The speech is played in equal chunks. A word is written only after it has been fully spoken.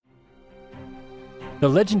The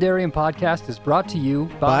Legendarium podcast is brought to you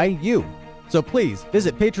by you. So please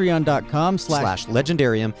visit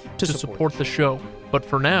patreon.com/legendarium to support the show. But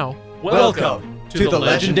for now, welcome to the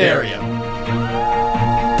Legendarium.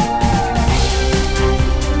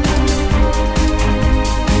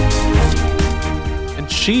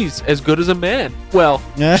 She's as good as a man. Well,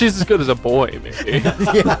 she's as good as a boy, maybe.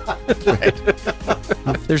 Yeah, right.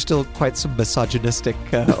 There's still quite some misogynistic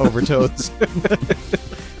overtones.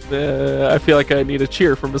 I feel like I need a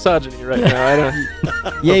cheer for misogyny right now. I don't.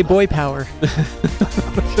 Yay, boy power.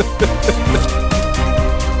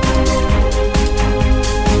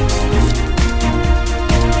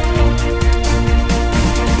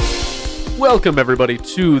 Welcome, everybody,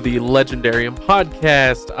 to the Legendarium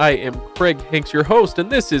podcast. I am Craig Hanks, your host,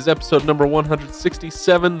 and this is episode number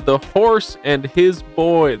 167, The Horse and His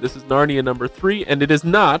Boy. This is Narnia number 3, and it is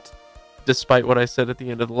not, despite what I said at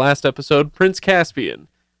the end of the last episode, Prince Caspian.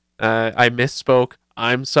 I misspoke.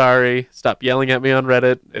 I'm sorry. Stop yelling at me on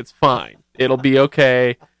Reddit. It's fine. It'll be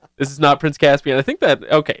okay. This is not Prince Caspian. I think that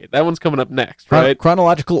one's coming up next, right?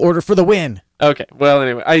 Chronological order for the win. Okay, well,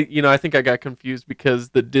 anyway, I think I got confused because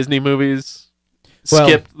the Disney movies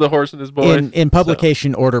skipped The Horse and His Boy. In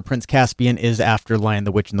publication order, Prince Caspian is after Lion,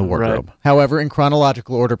 the Witch, and the Wardrobe. Right. However, in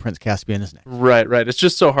chronological order, Prince Caspian is next. Right. It's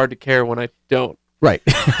just so hard to care when I don't. Right.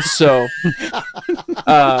 So,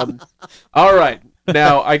 all right.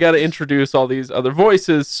 Now, I got to introduce all these other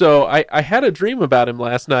voices. So, I had a dream about him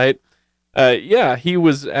last night. He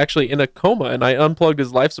was actually in a coma, and I unplugged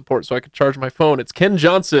his life support so I could charge my phone. It's Ken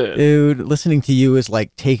Johnson. Dude, listening to you is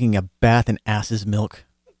like taking a bath in ass's milk.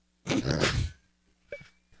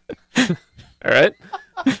 All right.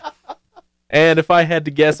 And if I had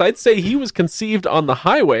to guess, I'd say he was conceived on the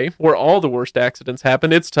highway where all the worst accidents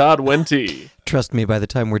happen. It's Todd Wente. Trust me, by the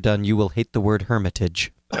time we're done, you will hate the word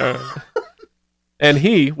hermitage. And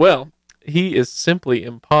he is simply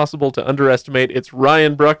impossible to underestimate. It's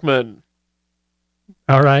Ryan Bruckman.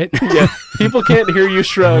 All right. Yeah, people can't hear you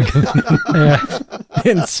shrug.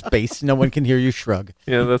 In space, no one can hear you shrug.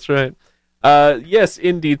 Yeah, that's right. Yes,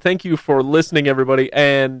 indeed. Thank you for listening, everybody.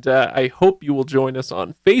 And I hope you will join us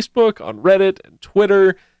on Facebook, on Reddit, and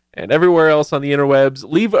Twitter, and everywhere else on the interwebs.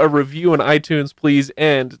 Leave a review on iTunes, please,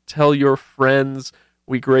 and tell your friends.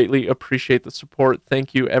 We greatly appreciate the support.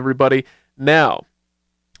 Thank you, everybody. Now,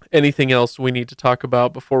 anything else we need to talk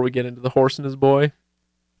about before we get into The Horse and His Boy?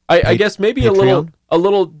 I guess maybe Patreon? a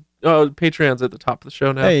little Patreon's at the top of the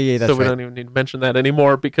show now. Hey, that's so we right. don't even need to mention that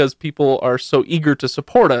anymore because people are so eager to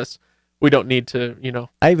support us. We don't need to,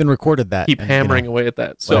 I even recorded that. keep hammering away at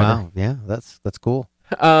that. So, wow, yeah, that's cool.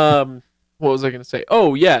 what was I going to say?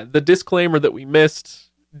 Oh, yeah, the disclaimer that we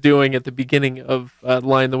missed doing at the beginning of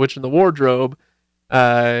Lion, the Witch, and the Wardrobe.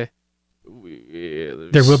 There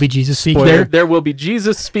will be Jesus speak Spoiler, there. There will be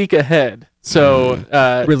Jesus speak ahead.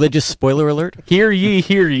 So, Religious spoiler alert. hear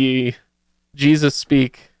ye, Jesus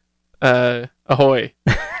speak, ahoy.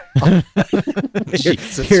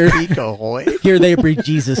 Jesus Here- speak ahoy. Here they breathe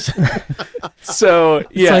Jesus. So, It's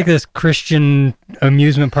yeah. like this Christian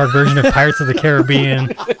amusement park version of Pirates of the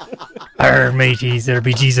Caribbean. Arr, mateys, there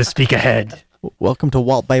be Jesus speak ahead. Welcome to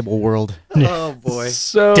Walt Bible World. Oh boy.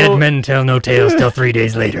 So, Dead men tell no tales till 3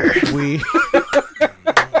 days later.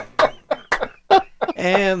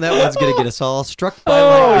 And that one's gonna get us all struck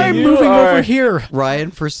by I'm you moving are- over here. Ryan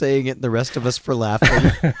for saying it, and the rest of us for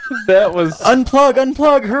laughing. that was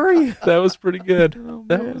Unplug, hurry. that was pretty good.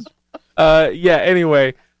 That was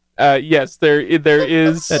anyway, yes, there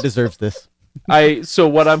is That deserves this. So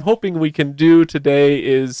what I'm hoping we can do today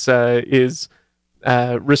is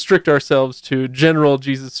restrict ourselves to general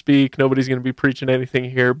Jesus speak. Nobody's going to be preaching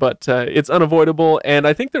anything here, but it's unavoidable, and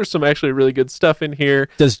I think there's some actually really good stuff in here.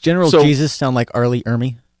 Does General So- Jesus sound like Arlie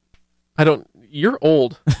Ermy? You're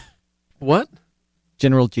old. What?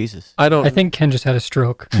 General Jesus. I don't. I think Ken just had a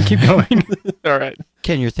stroke. Keep going. All right.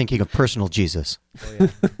 Ken, you're thinking of personal Jesus.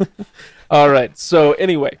 All right. So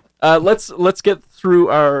anyway, let's get through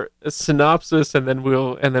our synopsis, and then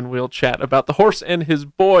we'll chat about The Horse and His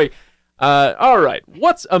Boy. All right.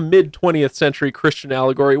 What's a mid-20th century Christian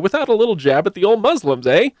allegory without a little jab at the old Muslims,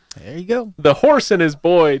 eh? There you go. The Horse and His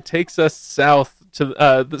Boy takes us south to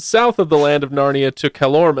the south of the land of Narnia to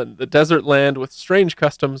Calormen, the desert land with strange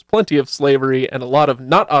customs, plenty of slavery, and a lot of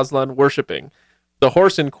not Aslan worshipping. The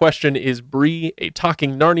horse in question is Bree, a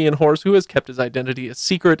talking Narnian horse who has kept his identity a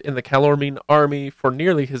secret in the Calormen army for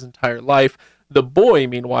nearly his entire life. The boy,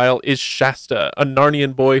 meanwhile, is Shasta, a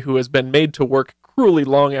Narnian boy who has been made to work cruelly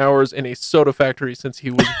long hours in a soda factory since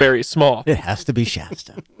he was very small. It has to be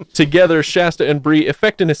Shasta. Together, Shasta and Bree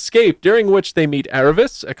effect an escape, during which they meet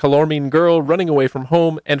Aravis, a Calormen girl running away from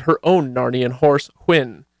home, and her own Narnian horse,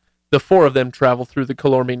 Hwyn. The four of them travel through the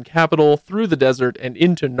Calormene capital, through the desert, and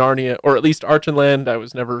into Narnia, or at least Archenland. I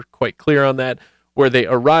was never quite clear on that, where they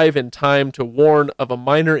arrive in time to warn of a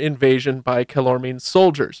minor invasion by Calormene's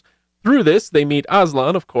soldiers. Through this, they meet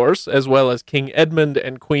Aslan, of course, as well as King Edmund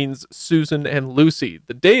and Queens Susan and Lucy.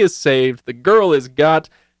 The day is saved, the girl is got,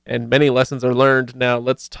 and many lessons are learned. Now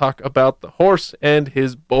let's talk about the horse and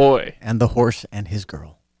his boy. And the horse and his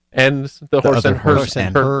girl. And the horse and her, horse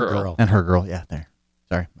and her girl. And her girl, yeah, there.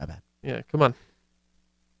 Sorry, my bad. Yeah, come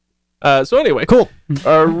on. So anyway. Cool.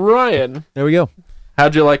 Ryan. There we go.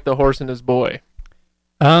 How'd you like the horse and his boy?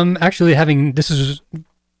 Actually,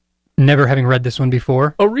 never having read this one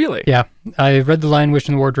before. Oh, really? Yeah, I read The Lion, Witch,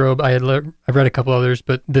 and the Wardrobe. I've read a couple others,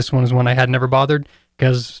 but this one is one I had never bothered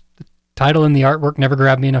because the title and the artwork never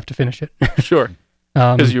grabbed me enough to finish it. Sure.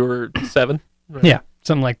 Because you were 7? Right. Yeah,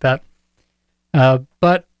 something like that.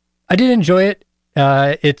 But I did enjoy it.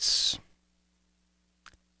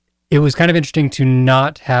 It was kind of interesting to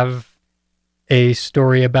not have a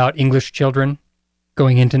story about English children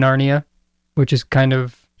going into Narnia, which is kind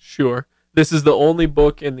of... Sure. This is the only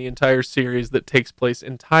book in the entire series that takes place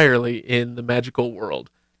entirely in the magical world.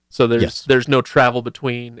 So there's no travel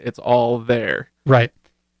between. It's all there. Right.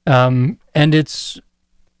 And it's...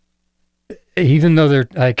 Even though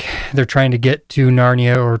they're trying to get to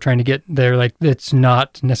Narnia or trying to get there, like, it's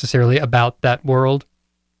not necessarily about that world.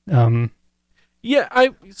 Yeah,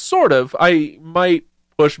 I might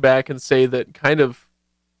push back and say that kind of,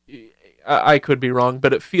 I could be wrong,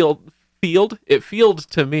 but it feeled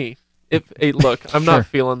to me. Look, I'm not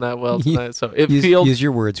feeling that well tonight, so use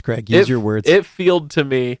your words, Craig. Use your words. It feeled to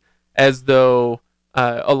me as though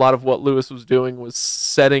a lot of what Lewis was doing was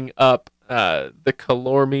setting up the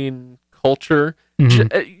Calormene culture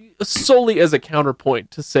solely as a counterpoint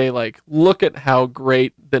to say, like, look at how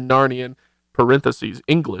great the Narnian (parentheses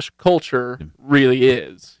English) culture really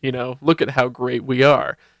is. You know, look at how great we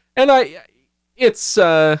are. And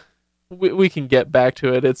we can get back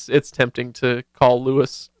to it. It's tempting to call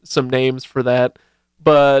Lewis some names for that,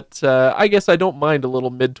 but I guess I don't mind a little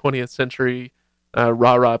mid-20th century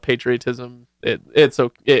rah-rah patriotism.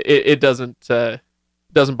 It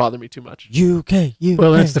doesn't bother me too much. UK.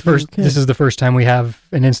 Well, that's the first. This is the first time we have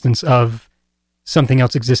an instance of something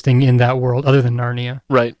else existing in that world other than Narnia.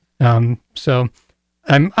 Right. So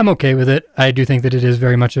I'm okay with it. I do think that it is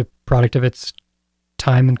very much a product of its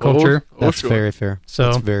time and culture. That's sure. very fair. So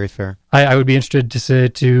that's very fair. I would be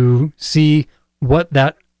interested to see what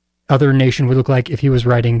that other nation would look like if he was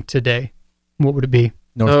writing today. What would it be?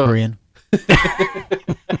 North Korean.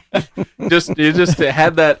 You just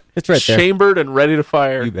had that It's right there. chambered and ready to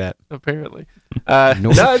fire. You bet. Apparently.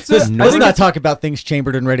 Let's not talk about things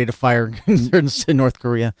chambered and ready to fire in North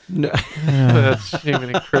Korea. No. That's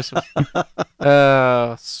shaming at Christmas.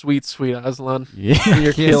 Sweet Aslan. Yeah.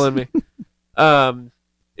 You're killing me.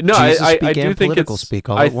 No, Jesus I speak do and think political it's speak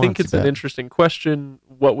all I at think once, it's you an bet. interesting question.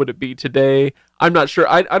 What would it be today? I'm not sure.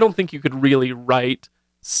 I don't think you could really write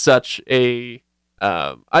such a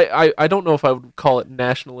I don't know if I would call it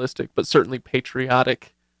nationalistic, but certainly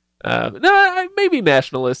patriotic. Maybe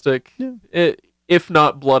nationalistic. Yeah. If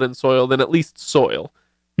not blood and soil, then at least soil.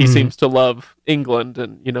 He seems to love England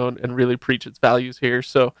and and really preach its values here.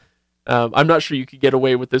 So I'm not sure you could get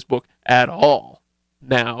away with this book at all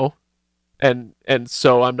now. And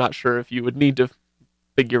so I'm not sure if you would need to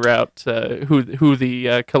figure out who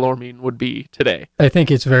the Calormene would be today. I think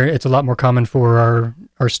it's a lot more common for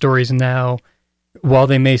our stories now. While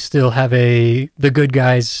they may still have the good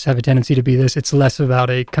guys have a tendency to be this, it's less about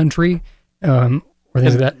a country or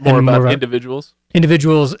things like that, More and about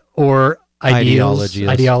individuals or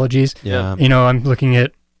ideologies. Yeah. I'm looking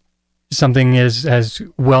at something as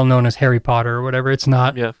well known as Harry Potter or whatever. It's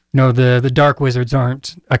not. Yeah. The Dark Wizards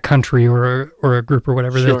aren't a country or a group or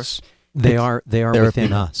whatever. Sure. They are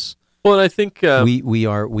within us. Well, and I think we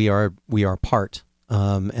are part,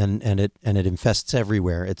 and it infests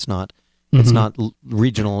everywhere. It's not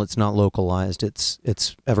regional. It's not localized.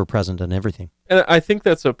 It's ever present in everything. And I think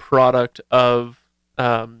that's a product of,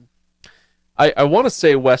 I want to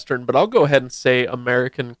say Western, but I'll go ahead and say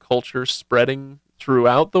American culture spreading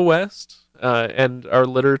throughout the West, and our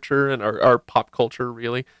literature and our pop culture,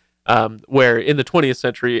 really, where in the 20th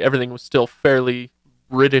century, everything was still fairly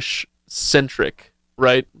British-centric,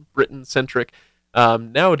 right? Britain-centric.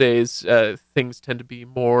 Nowadays, things tend to be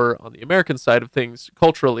more on the American side of things,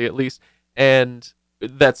 culturally at least, and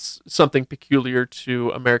that's something peculiar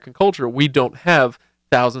to American culture. We don't have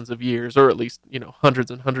thousands of years, or at least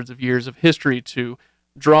hundreds and hundreds of years of history to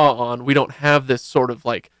draw on. We don't have this sort of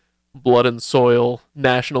like blood and soil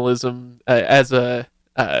nationalism as a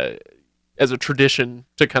tradition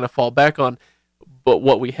to kind of fall back on. but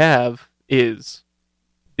what we have is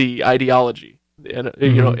the ideology. And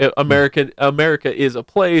America is a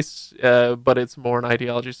place, but it's more an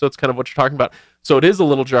ideology. So it's kind of what you're talking about. So it is a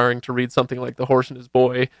little jarring to read something like The Horse and His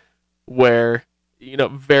Boy, where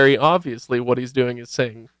very obviously what he's doing is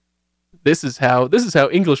saying, this is how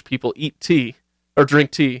English people eat tea or drink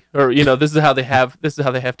tea, or this is how they have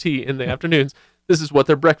tea in the afternoons. This is what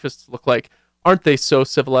their breakfasts look like. Aren't they so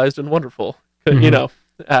civilized and wonderful? At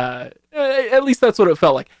least that's what it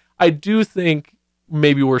felt like. I do think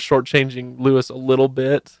maybe we're shortchanging Lewis a little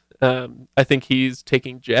bit. I think he's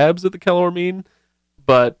taking jabs at the Calormene,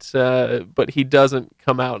 but he doesn't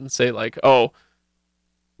come out and say like, "Oh,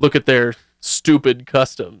 look at their stupid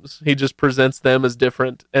customs." He just presents them as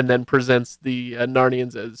different, and then presents the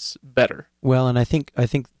Narnians as better. Well, and I think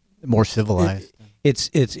more civilized.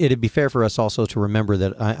 It'd be fair for us also to remember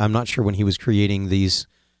that I'm not sure when he was creating these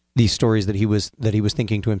stories that he was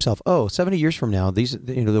thinking to himself, 70 years from now,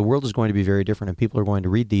 the world is going to be very different, and people are going to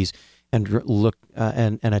read these and look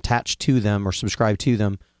and attach to them or subscribe to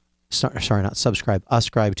them. Sorry, not subscribe,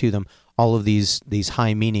 ascribe to them all of these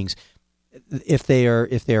high meanings. If they are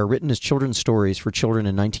written as children's stories for children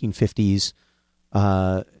in 1950s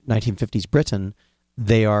Britain,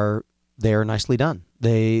 they are nicely done.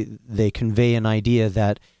 They convey an idea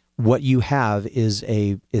that what you have is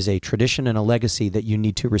a tradition and a legacy that you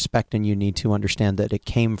need to respect, and you need to understand that it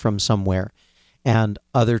came from somewhere, and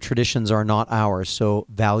other traditions are not ours. So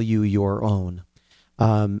value your own.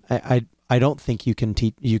 I don't think you can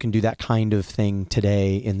do that kind of thing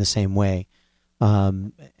today in the same way.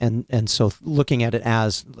 And so looking at it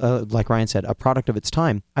as like Ryan said, a product of its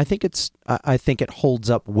time, I think it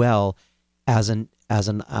holds up well as an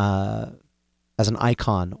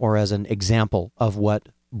icon or as an example of what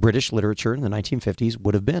British literature in the 1950s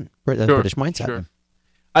would have been, British mindset. Sure.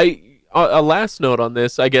 A last note on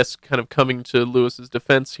this, I guess, kind of coming to Lewis's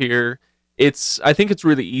defense here, I think it's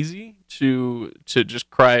really easy to just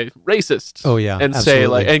cry racist. Oh yeah, and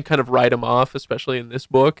absolutely. say and kind of write them off, especially in this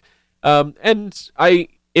book. And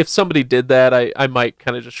if somebody did that, I might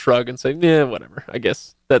kind of just shrug and say, yeah, whatever. I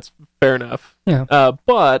guess that's fair enough. Yeah.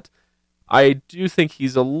 But I do think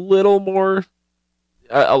he's a little more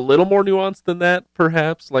nuanced than that,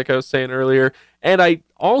 perhaps, like I was saying earlier. And I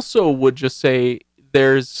also would just say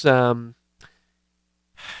there's a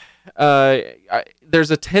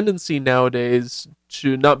tendency nowadays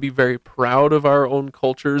to not be very proud of our own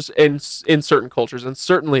cultures in certain cultures, and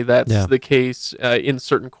certainly that's the case in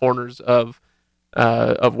certain corners of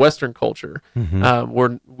Western culture,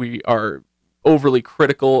 where we are overly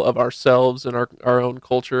critical of ourselves and our own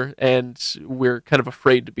culture, and we're kind of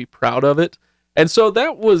afraid to be proud of it. And so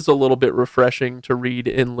that was a little bit refreshing to read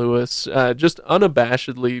in Lewis, just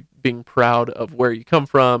unabashedly being proud of where you come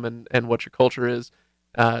from and what your culture is.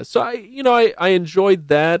 So I enjoyed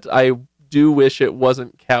that. I do wish it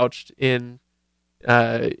wasn't couched in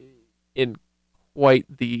quite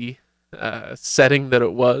the setting that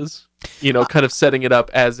it was. Kind of setting it up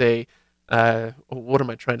as a what am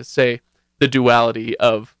I trying to say? The duality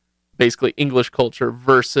of basically English culture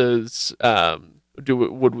versus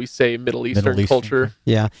would we say Middle Eastern culture?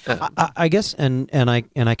 Yeah, I guess, and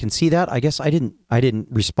I can see that. I guess I didn't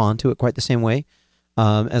respond to it quite the same way.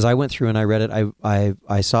 As I went through and I read it,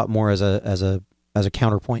 I saw it more as a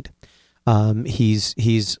counterpoint.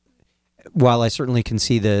 He's while I certainly can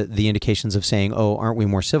see the indications of saying, "Oh, aren't we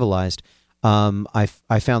more civilized?" I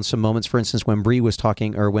found some moments, for instance, when Bree was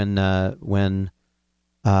talking, or when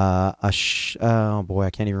oh boy, I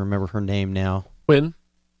can't even remember her name now. When?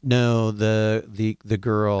 No, the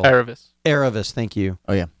girl. Aravis, thank you.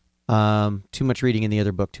 Oh yeah. Too much reading in the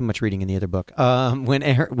other book. When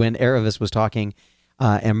Aravis was talking,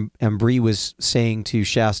 and Bree was saying to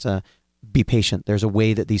Shasta, be patient. There's a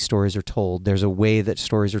way that these stories are told. There's a way that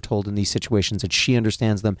stories are told in these situations, and she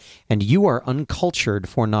understands them. And you are uncultured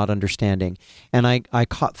for not understanding. And I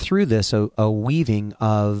caught through this a weaving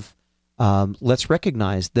of let's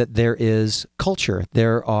recognize that there is culture.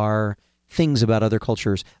 There are things about other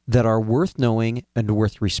cultures that are worth knowing and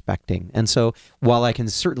worth respecting. And so while I can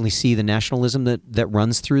certainly see the nationalism that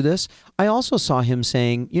runs through this, I also saw him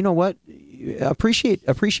saying, you know what,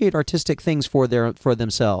 appreciate artistic things for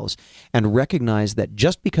themselves, and recognize that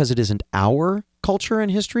just because it isn't our culture and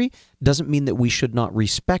history doesn't mean that we should not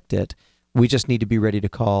respect it. We just need to be ready to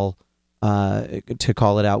call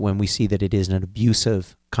it out when we see that it is an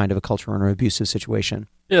abusive kind of a culture or an abusive situation.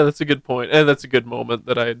 Yeah, that's a good point. And that's a good moment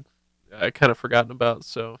that I kind of forgotten about.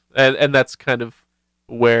 So, and that's kind of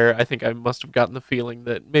where I think I must have gotten the feeling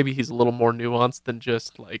that maybe he's a little more nuanced than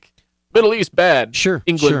just like Middle East bad, Sure,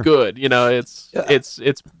 England sure. good.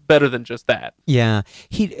 It's better than just that. Yeah,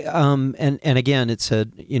 he and again, it's a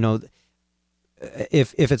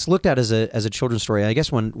if it's looked at as a children's story, I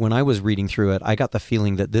guess when I was reading through it, I got the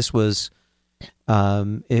feeling that this was,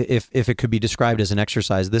 if it could be described as an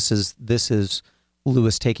exercise, this is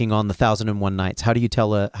Lewis taking on the 1001 Nights. How do you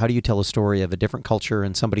tell a story of a different culture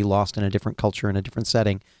and somebody lost in a different culture in a different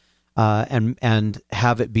setting, and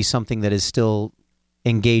have it be something that is still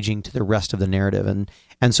engaging to the rest of the narrative, and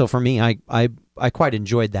so for me, I quite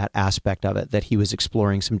enjoyed that aspect of it, that he was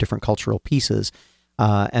exploring some different cultural pieces,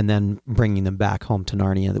 and then bringing them back home to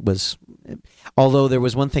Narnia. That was, although there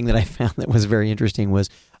was one thing that I found that was very interesting was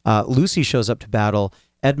Lucy shows up to battle,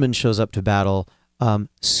 Edmund shows up to battle,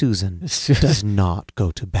 Susan does not go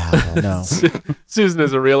to battle. No, Susan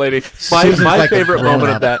is a real lady. My favorite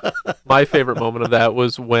moment of that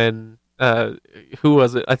was when who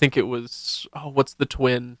was it? I think it was what's the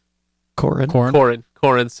twin?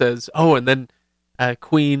 Corin says, and then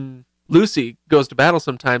Queen Lucy goes to battle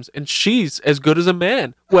sometimes, and she's as good as a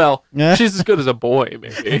man. Well, she's as good as a boy,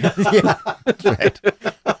 maybe. Yeah, right.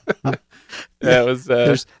 That was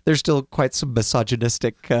there's still quite some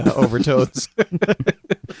misogynistic overtones.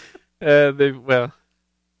 I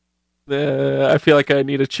feel like I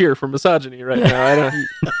need a cheer for misogyny right now. I don't.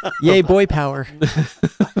 Yay, boy power.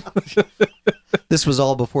 This was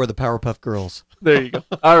all before the Powerpuff Girls. There you go.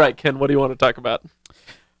 All right, Ken, what do you want to talk about?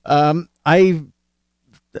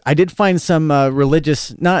 I did find some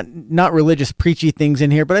religious, not religious preachy things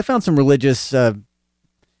in here, but I found some religious. We're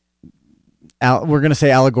going to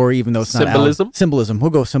say allegory, even though it's symbolism. Not symbolism.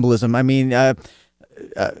 We'll go symbolism. I mean,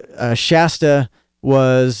 Shasta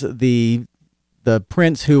was the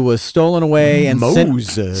prince who was stolen away and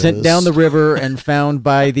sent down the river and found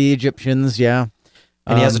by the Egyptians. Yeah.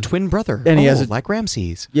 And he has a twin brother. And he has like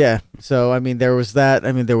Ramses. Yeah. So, I mean, there was that.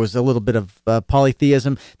 I mean, there was a little bit of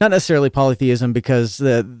polytheism. Not necessarily polytheism because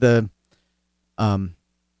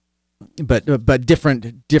but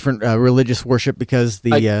different religious worship because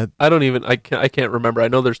the I can't remember. I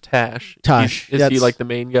know there's Tash. Tosh. Is he like the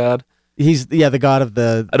main god? He's the god of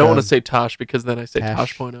the. I don't want to say Tosh because then I say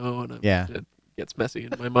Tash. Tosh.0 and it gets messy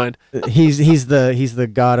in my mind. He's the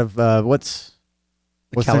god of what's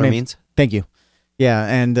Keller means. Thank you. Yeah,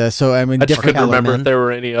 and so I mean, I just couldn't remember if there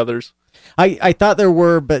were any others. I thought there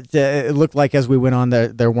were, but it looked like as we went on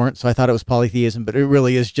there weren't. So I thought it was polytheism, but it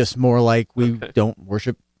really is just more like we don't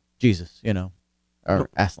worship Jesus, or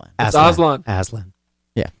Aslan. It's Aslan. Aslan.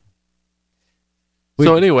 Yeah.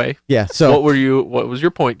 So anyway, yeah. So what was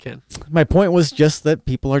your point, Ken? My point was just that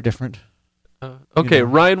people are different. Okay,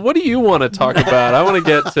 Ryan, what do you want to talk about? I want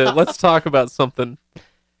to let's talk about something.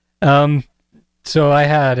 So I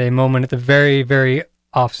had a moment at the very, very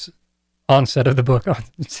onset of the book. Oh,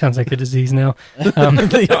 it sounds like a disease now.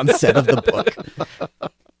 The onset of the book.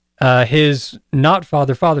 His not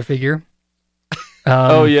father figure.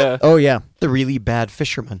 Oh yeah. The really bad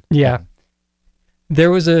fisherman. Yeah. There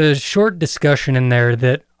was a short discussion in there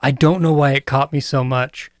that I don't know why it caught me so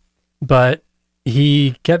much, but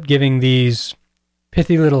he kept giving these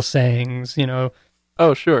pithy little sayings,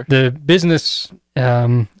 Oh, sure. The business,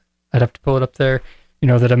 I'd have to pull it up there,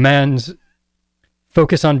 that a man's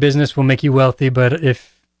focus on business will make you wealthy, but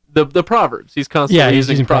if... The Proverbs, he's constantly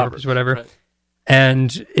using Proverbs, whatever. Right.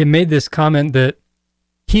 And it made this comment that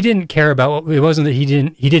he didn't care about it wasn't that he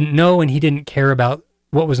didn't know and he didn't care about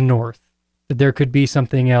what was north, that there could be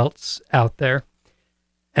something else out there.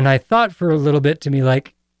 And I thought for a little bit to me,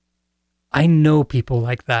 like, I know people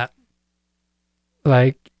like that.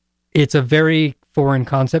 Like, it's a very foreign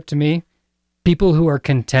concept to me. People who are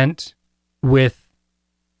content with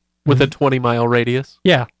a 20-mile radius.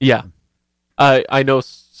 Yeah. Yeah. I know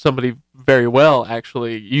somebody very well,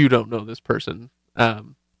 actually. You don't know this person.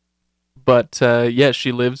 But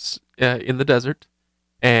she lives in the desert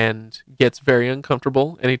and gets very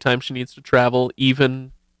uncomfortable anytime she needs to travel,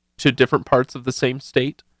 even to different parts of the same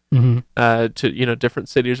state, to different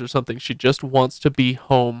cities or something. She just wants to be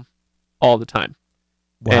home all the time.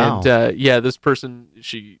 Wow. And this person,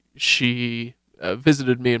 she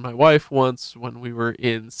visited me and my wife once when we were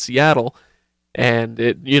in Seattle, and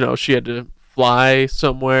she had to fly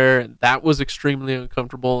somewhere, and that was extremely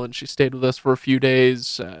uncomfortable. And she stayed with us for a few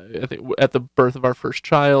days. I think at the birth of our first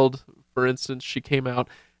child, for instance, she came out,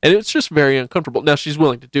 and it's just very uncomfortable. Now she's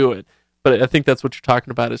willing to do it, but I think that's what you're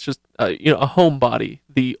talking about. It's just a homebody,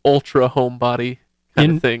 the ultra homebody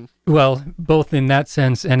kind of thing. Well, both in that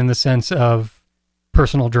sense and in the sense of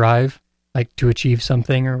personal drive, like to achieve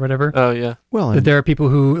something or whatever. Oh yeah. Well, there are people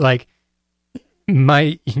who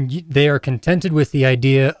they are contented with the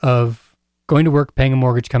idea of going to work, paying a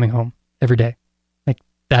mortgage, coming home every day. Like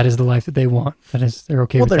that is the life that they want. That is, they're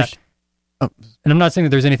okay with there's- that. And I'm not saying that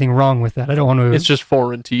there's anything wrong with that. I don't want to. It's just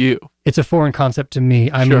foreign to you. It's a foreign concept to me.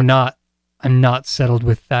 Sure. I'm not settled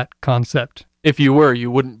with that concept. If you were, you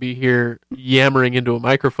wouldn't be here yammering into a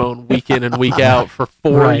microphone week in and week out for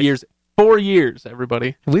 4 Right. years. 4 years,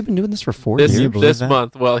 everybody. Have we been doing this for 4 This years? you believe this that?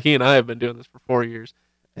 month. Well, he and I have been doing this for 4 years.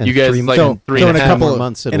 And you guys, 3 like, So, three so and in a a half couple more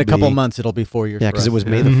months, in it'll a couple be- months it'll be 4 years. Yeah, because it was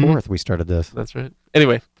May the Mhm. 4th we started this. That's right.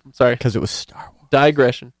 Anyway, I'm sorry. because it was Star Wars.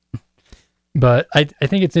 Digression. But I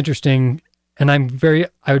think it's interesting, and I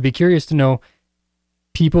would be curious to know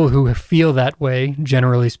people who feel that way,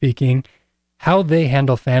 generally speaking, how they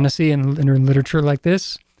handle fantasy and literature like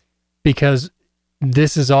this, because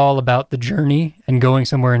this is all about the journey and going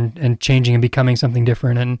somewhere and changing and becoming something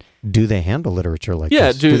different. And Do they handle literature like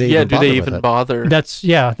Yeah, this? do they bother with even it? bother?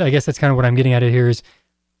 I guess that's kind of what I'm getting at it here is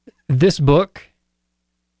this book,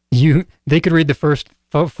 they could read the first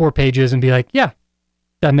 4 pages and be like, yeah,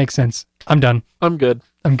 that makes sense. I'm done. I'm good.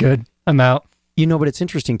 I'm good. I'm out. You know, but it's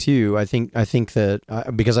interesting too. I think that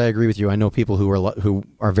because I agree with you, I know people who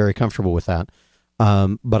are very comfortable with that.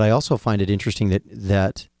 But I also find it interesting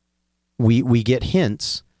that we get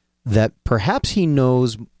hints that perhaps he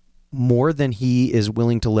knows more than he is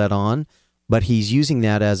willing to let on, but he's using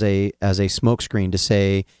that as a smokescreen to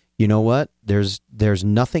say, you know what? There's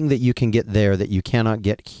nothing that you can get there that you cannot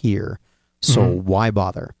get here. So why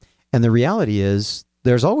bother? And the reality is,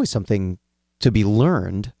 there's always something to be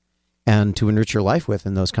learned and to enrich your life with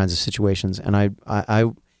in those kinds of situations. And I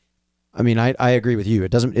mean, I agree with you. It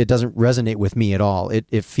doesn't resonate with me at all.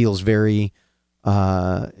 It feels very,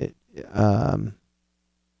 I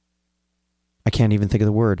can't even think of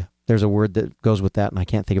the word. There's a word that goes with that, and I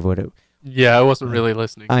can't think of what it. Yeah, I wasn't really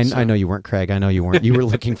listening. I know you weren't, Craig. I know you weren't. You were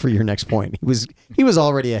looking for your next point. He was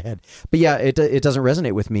already ahead. But yeah, it doesn't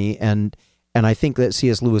resonate with me, and I think that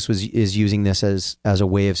C.S. Lewis is using this as a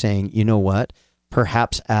way of saying, you know what?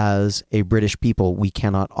 Perhaps as a British people, we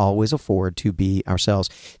cannot always afford to be ourselves.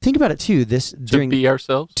 Think about it too. to be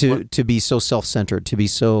ourselves. To be so self-centered, to be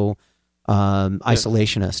so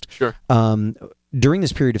isolationist. Sure. During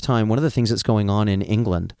this period of time, one of the things that's going on in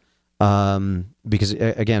England, because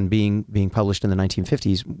again, being published in the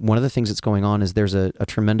 1950s, one of the things that's going on is there's a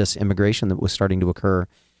tremendous immigration that was starting to occur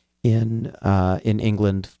in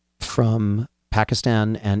England from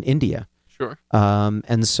Pakistan and India. Sure.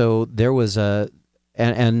 And so there was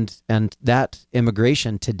and that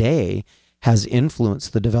immigration today has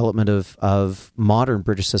influenced the development of modern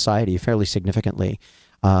British society fairly significantly.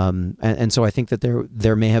 And so I think that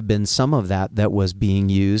there may have been some of that was being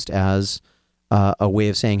used as a way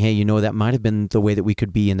of saying, hey, that might have been the way that we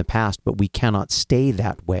could be in the past, but we cannot stay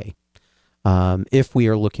that way. If we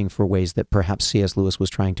are looking for ways that perhaps C.S. Lewis was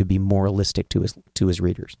trying to be moralistic to his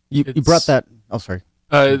readers. You brought that. Oh, sorry.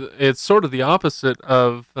 It's sort of the opposite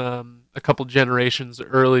of a couple generations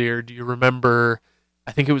earlier. Do you remember?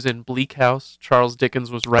 I think it was in Bleak House. Charles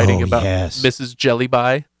Dickens was writing about yes. Mrs.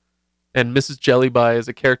 Jellyby, and Mrs. Jellyby is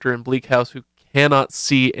a character in Bleak House who cannot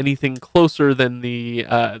see anything closer than the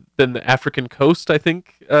African coast. I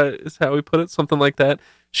think is how he put it, something like that.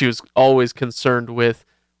 She was always concerned with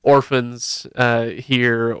orphans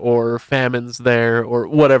here or famines there or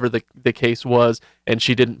whatever the case was, and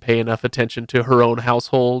she didn't pay enough attention to her own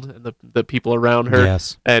household and the people around her.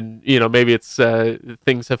 Yes. And maybe it's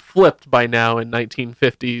things have flipped by now in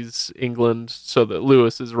 1950s England, so that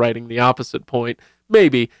Lewis is writing the opposite point.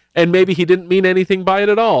 Maybe he didn't mean anything by it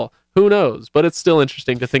at all. Who knows? But it's still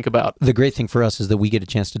interesting to think about. The great thing for us is that we get a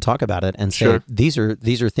chance to talk about it and say, Sure. these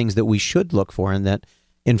are things that we should look for and that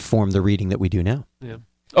inform the reading that we do now. Yeah.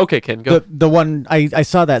 Okay, Ken, go. The one I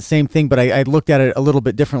saw that same thing, but I looked at it a little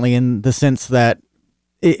bit differently in the sense that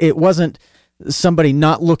it wasn't somebody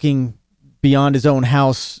not looking beyond his own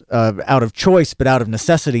house out of choice, but out of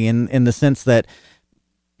necessity. In the sense that,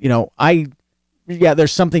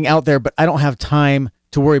 there's something out there, but I don't have time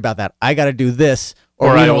to worry about that. I got to do this,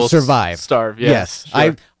 or we I don't will survive. Starve. Yeah, Yes,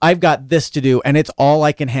 sure. I've got this to do, and it's all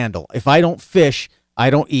I can handle. If I don't fish, I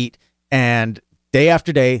don't eat, and day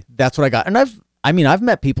after day, that's what I got. And I've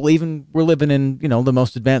met people, even we're living in, the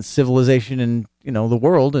most advanced civilization in, the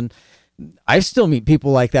world. And I still meet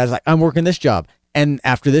people like that. It's like, I'm working this job. And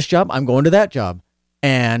after this job, I'm going to that job.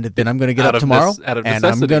 And then I'm going to get Out up of tomorrow out of and I'm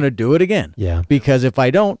necessity. going to do it again. Yeah. Because if I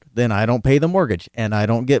don't, then I don't pay the mortgage and I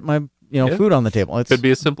don't get my, Yeah. food on the table. It's Could be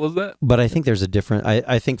as simple as that. But I think there's a different.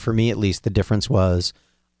 I think for me at least, the difference was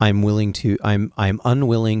I'm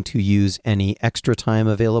unwilling to use any extra time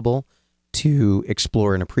available to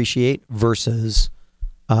explore and appreciate versus,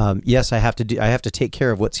 yes, I have to take care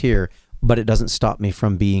of what's here, but it doesn't stop me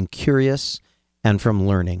from being curious and from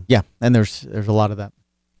learning. Yeah. And there's a lot of that.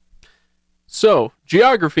 So,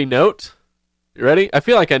 geography note. You ready? I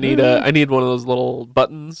feel like I need one of those little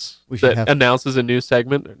buttons We should that have- announces a new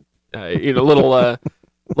segment. Little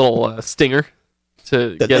stinger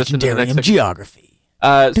to The get us into the legendary next of section. geography.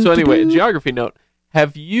 So anyway, geography note.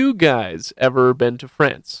 Have you guys ever been to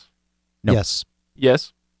France? No. Yes.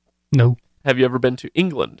 Yes. No. Have you ever been to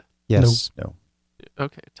England? Yes. No.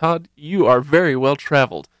 Okay, Todd, you are very well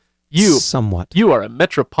traveled. You Somewhat. you are a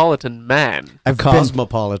metropolitan man. I've been,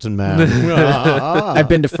 Cosmopolitan man. I've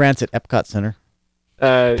been to France at Epcot Center.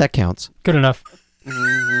 That counts. Good enough.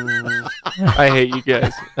 I hate you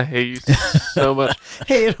guys. I hate you so much.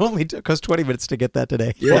 Hey, it only took us 20 minutes to get that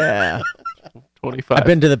today. Yeah. 25. I've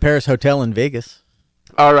been to the Paris Hotel in Vegas.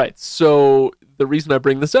 All right. So the reason I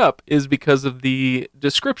bring this up is because of the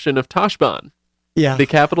description of Tashbaan, Yeah. the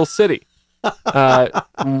capital city.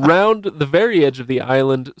 Round the very edge of the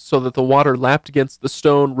island, so that the water lapped against the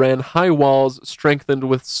stone, ran high walls strengthened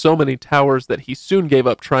with so many towers that he soon gave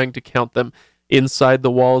up trying to count them. Inside the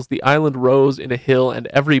walls, the island rose in a hill, and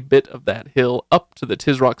every bit of that hill up to the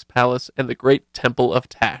Tisrock's palace and the great temple of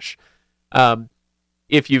Tash.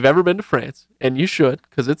 If you've ever been to France, and you should,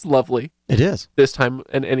 because it's lovely It is. this time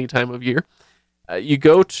and any time of year, you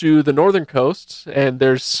go to the northern coast, and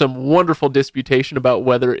there's some wonderful disputation about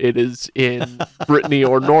whether it is in Brittany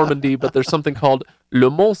or Normandy, but there's something called Le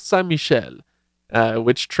Mont Saint-Michel,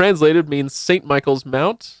 which translated means St. Michael's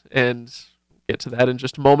Mount, and we'll get to that in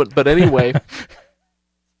just a moment. But anyway,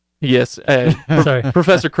 yes, Sorry.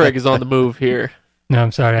 Professor Craig is on the move here. No,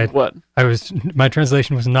 I'm sorry. What? My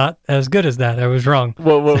translation was not as good as that. I was wrong.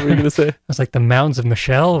 What were you going to say? I was like, the Mounds of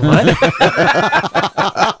Michelle? What?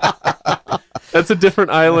 That's a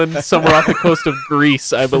different island somewhere off the coast of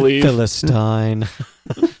Greece, I believe. Philistine.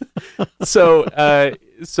 So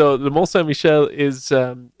the Mont Saint Michel is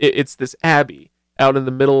it's this abbey out in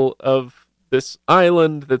the middle of this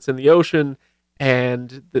island that's in the ocean,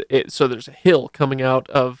 and so there's a hill coming out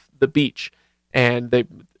of the beach, and they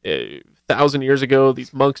 1,000 years ago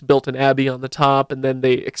these monks built an abbey on the top, and then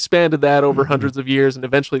they expanded that over hundreds of years, and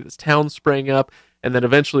eventually this town sprang up, and then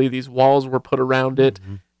eventually these walls were put around it.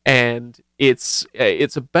 And it's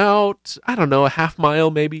about, I don't know, a half mile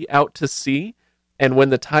maybe out to sea. And when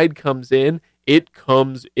the tide comes in, it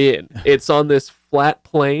comes in. It's on this flat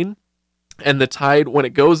plain, and the tide, when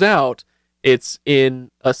it goes out, it's in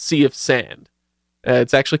a sea of sand.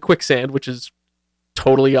 It's actually quicksand, which is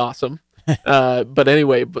totally awesome. But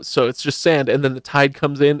anyway, so it's just sand, and then the tide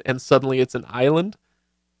comes in, and suddenly it's an island.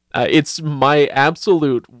 It's my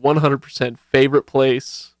absolute 100% favorite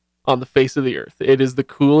place on the face of the earth. It is the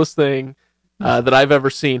coolest thing that I've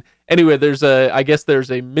ever seen. Anyway, I guess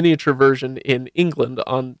there's a miniature version in England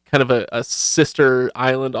on kind of a sister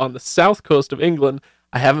island on the south coast of England.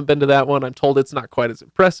 I haven't been to that one. I'm told it's not quite as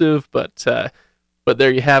impressive, but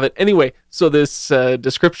there you have it. Anyway, so this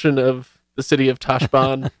description of the city of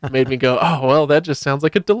Tashbaan made me go, oh, well, that just sounds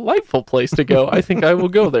like a delightful place to go. I think I will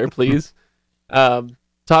go there, please.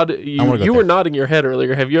 Todd, you were nodding your head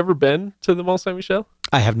earlier. Have you ever been to the Mont Saint Michel?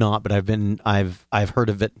 I have not, but I've heard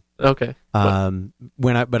of it. Okay.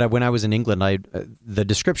 When I was in England, the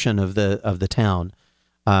description of the town,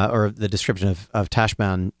 or the description of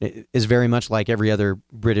Tashbaan is very much like every other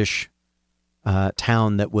British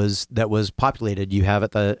town that was populated. You have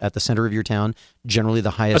at the center of your town, generally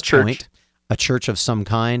the highest point, a church of some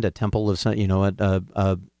kind, a temple of some,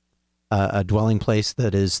 a dwelling place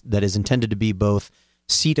that is intended to be both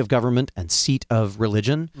seat of government and seat of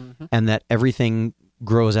religion, and that everything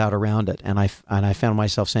grows out around it. And I found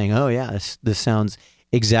myself saying, oh yeah, this sounds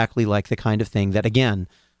exactly like the kind of thing that, again,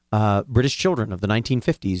 British children of the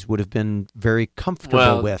 1950s would have been very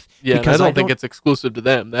comfortable with. Yeah, because I don't think it's exclusive to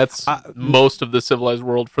them. That's most of the civilized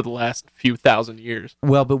world for the last few thousand years.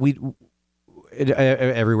 Well, but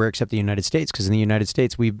everywhere except the United States, because in the United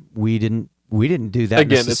States we didn't do that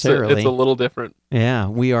again, necessarily. It's a little different. Yeah,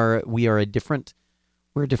 we're a different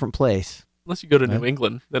place. Unless you go to New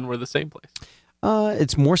England, then we're the same place.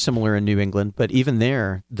 It's more similar in New England, but even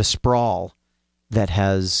there, the sprawl that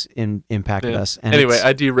has impacted us. And anyway,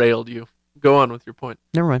 I derailed you. Go on with your point.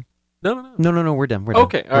 Never mind. No, we're done.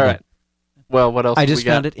 Okay, all right. Well, what else? I just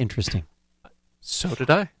found it interesting. So did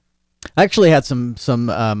I. I actually had some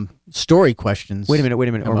story questions. Wait a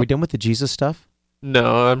minute. Are we done with the Jesus stuff?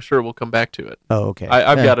 No, I'm sure we'll come back to it. Oh, okay.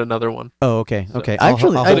 I've got another one. Oh, okay. Okay. I I'll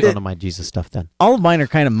hold on did- to my Jesus stuff then. All of mine are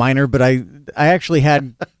kind of minor, but I actually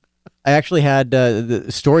had the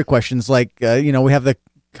story questions like we have the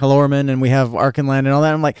Calorman and we have Arkenland and all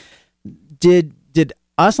that. I'm like, did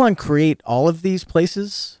Aslan create all of these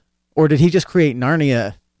places, or did he just create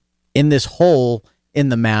Narnia in this hole in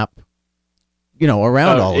the map?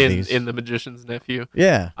 around all of in, these. in The Magician's Nephew.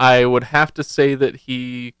 Yeah. I would have to say that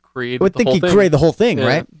he created I would the think whole he thing. created the whole thing, Yeah.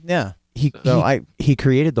 right? Yeah. He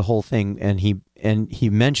created the whole thing, and he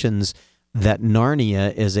mentions that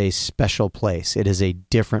Narnia is a special place. It is a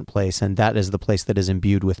different place, and that is the place that is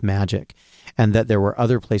imbued with magic, and that there were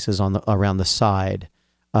other places around the side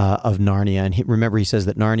of Narnia. And he says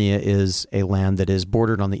that Narnia is a land that is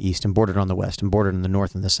bordered on the east and bordered on the west and bordered on the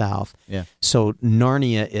north and the south. Yeah. So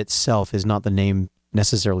Narnia itself is not the name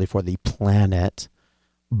necessarily for the planet,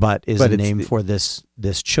 but is a name for this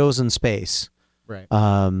chosen space. Right.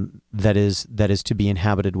 That is to be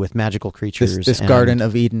inhabited with magical creatures. This Garden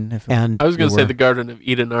of Eden. And I was going to say the Garden of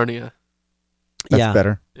Eden, Narnia. That's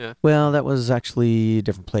better. Yeah. Well, that was actually a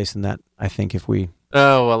different place than that. I think if we.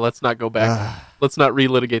 Oh well, let's not go back. Let's not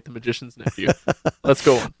relitigate The Magician's Nephew. Let's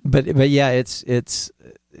go on. But yeah, it's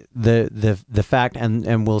the fact,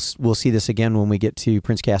 and we'll see this again when we get to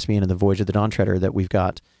Prince Caspian and the Voyage of the Dawn Treader, that we've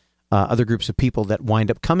got other groups of people that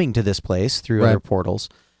wind up coming to this place through other portals.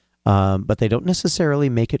 But they don't necessarily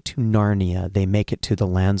make it to Narnia. They make it to the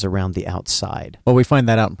lands around the outside. Well, we find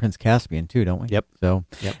that out in Prince Caspian too, don't we? Yep. So,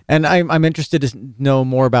 Yep. And I'm interested to know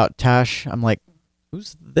more about Tash. I'm like,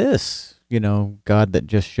 who's this? God that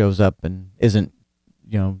just shows up and isn't,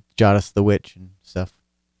 Jadis the witch and stuff.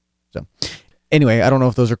 So, anyway, I don't know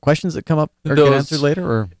if those are questions that come up or get answered later,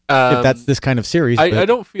 or if that's this kind of series. I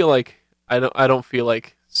don't feel like an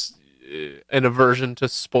aversion to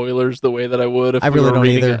spoilers the way that I would if we were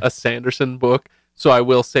reading a Sanderson book. So I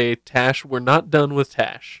will say, Tash, we're not done with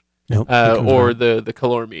Tash. Nope. Or the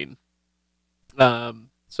Calormene.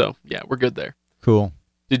 So yeah, we're good there. Cool.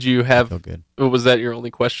 Did you have? So good. Was that your only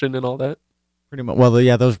question and all that? Pretty much. Well,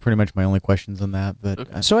 yeah, those are pretty much my only questions on that. But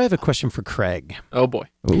Okay. So I have a question for Craig. Oh boy.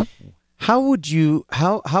 Ooh. How would you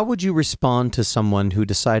respond to someone who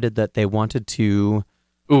decided that they wanted to?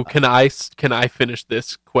 Ooh, can I finish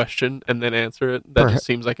this question and then answer it? That just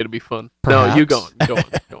seems like it'd be fun. No, you go on. Go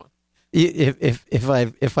on.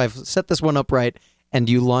 If I've set this one up right and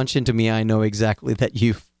you launch into me, I know exactly that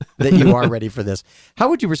you are ready for this. How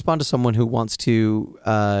would you respond to someone who wants to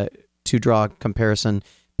draw a comparison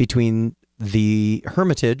between the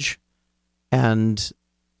Hermitage and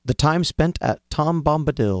the time spent at Tom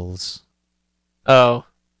Bombadil's? Oh,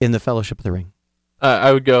 in the Fellowship of the Ring.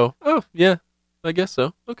 I would go, oh yeah, I guess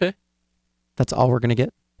so. Okay, that's all we're gonna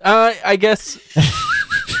get. I guess.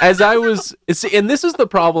 As I was, and this is the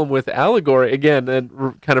problem with allegory again,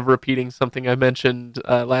 and kind of repeating something I mentioned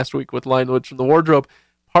last week with Linewood from the Wardrobe.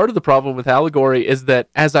 Part of the problem with allegory is that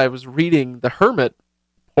as I was reading the hermit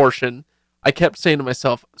portion, I kept saying to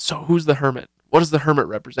myself, "So who's the hermit? What does the hermit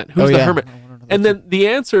represent? Who's the hermit?" And then the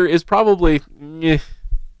answer is probably,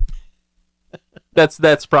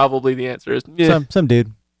 that's probably the answer. Is some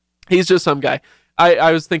dude. He's just some guy.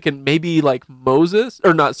 I was thinking maybe like Moses,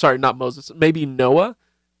 or not Moses, maybe Noah.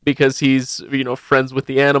 Because he's, friends with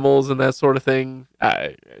the animals and that sort of thing.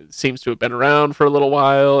 Seems to have been around for a little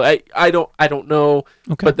while. I don't know.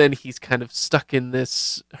 Okay. But then he's kind of stuck in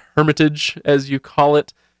this hermitage, as you call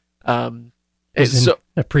it. A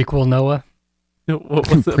prequel Noah. What's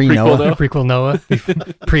the prequel? Prequel Noah.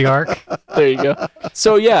 Pre-arc. There you go.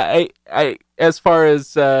 So yeah, I as far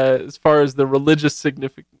as the religious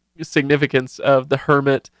significance of the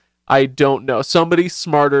hermit, I don't know. Somebody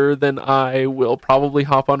smarter than I will probably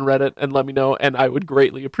hop on Reddit and let me know, and I would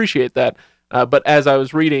greatly appreciate that. But as I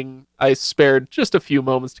was reading, I spared just a few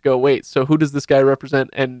moments to go, wait, so who does this guy represent?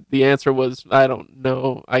 And the answer was, I don't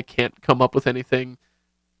know. I can't come up with anything.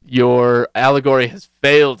 Your allegory has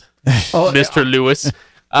failed, Mr. Lewis.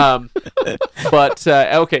 But,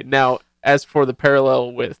 okay, now, as for the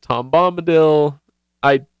parallel with Tom Bombadil,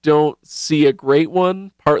 I don't see a great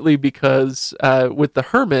one, partly because with the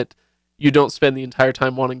hermit, you don't spend the entire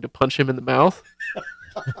time wanting to punch him in the mouth.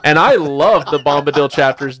 And I love the Bombadil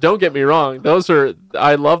chapters. Don't get me wrong.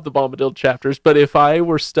 I love the Bombadil chapters. But if I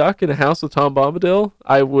were stuck in a house with Tom Bombadil,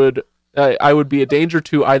 I would be a danger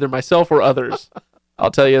to either myself or others.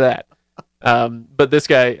 I'll tell you that. But this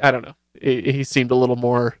guy, I don't know. He seemed a little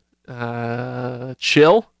more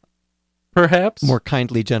chill. Perhaps more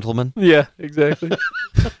kindly gentleman. Yeah, exactly.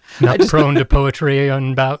 Not prone to poetry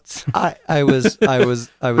on bouts. I was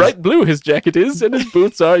bright blue. His jacket is, and his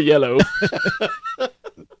boots are yellow.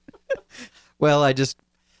 Well, I just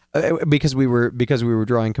because we were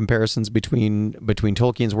drawing comparisons between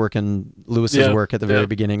Tolkien's work and Lewis's work at the very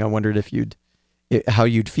beginning. I wondered how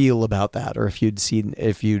you'd feel about that, or if you'd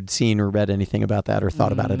seen or read anything about that, or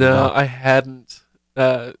thought about it. No, I hadn't.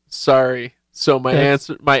 Sorry. So my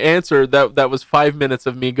answer that was 5 minutes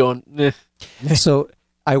of me going. Eh. So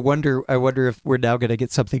I wonder if we're now going to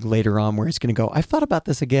get something later on where he's going to go, I've thought about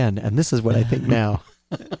this again, and this is what I think now.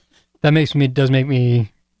 That does make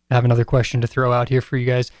me have another question to throw out here for you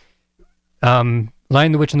guys. Lion,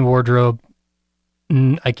 the Witch, and the Wardrobe.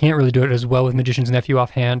 I can't really do it as well with Magician's Nephew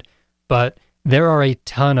offhand, but there are a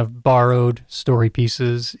ton of borrowed story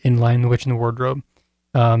pieces in Lion, the Witch, and the Wardrobe.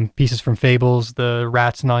 Pieces from fables, the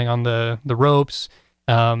rats gnawing on the ropes.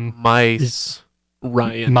 Mice,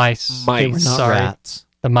 Ryan. Mice. They were not Sorry. rats.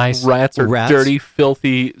 The mice. Rats are dirty,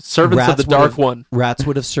 filthy servants of the Dark One. Rats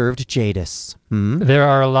would have served Jadis. There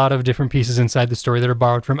are a lot of different pieces inside the story that are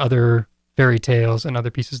borrowed from other fairy tales and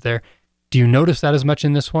other pieces there. Do you notice that as much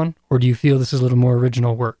in this one, or do you feel this is a little more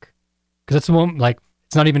original work? Because that's the one, like,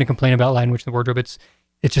 it's not even a complaint about Lion, Witch, and the Wardrobe. It's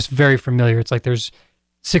just very familiar. It's like there's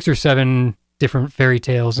 6 or 7 different fairy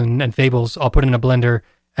tales and fables all put in a blender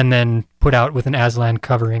and then put out with an Aslan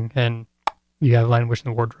covering, and you have Lion, Witch,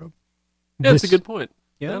 and the Wardrobe. Yeah, that's a good point.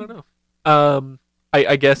 Yeah. I don't know.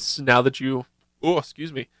 I guess now that you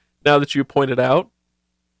pointed out,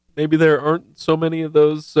 maybe there aren't so many of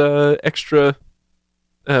those extra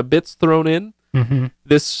bits thrown in. Mm-hmm.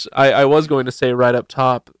 This, I was going to say right up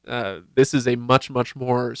top, this is a much, much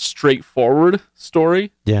more straightforward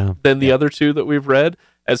story than the other two that we've read,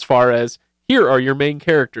 as far as, here are your main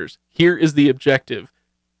characters. Here is the objective.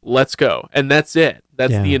 Let's go. And that's it.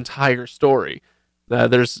 That's the entire story.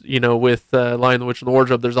 There's, with Lion, the Witch, and the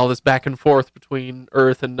Wardrobe, there's all this back and forth between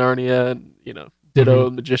Earth and Narnia and, Ditto,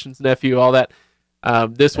 Magician's Nephew, all that.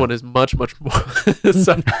 This one is much, much more.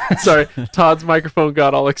 Sorry, Todd's microphone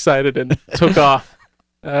got all excited and took off.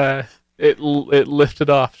 It lifted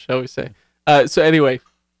off, shall we say. So anyway,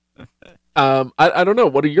 I don't know.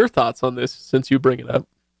 What are your thoughts on this since you bring it up?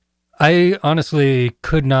 I honestly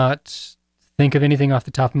could not think of anything off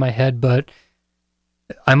the top of my head, but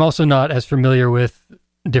I'm also not as familiar with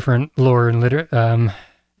different lore and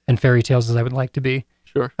and fairy tales as I would like to be.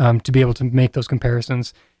 Sure. To be able to make those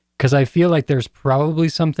comparisons, because I feel like there's probably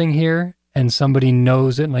something here, and somebody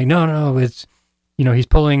knows it. Like, no, it's he's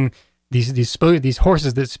pulling these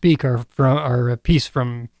horses that speak are a piece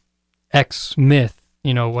from X myth,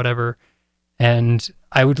 whatever. And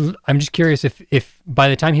I'm just curious if by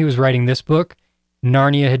the time he was writing this book,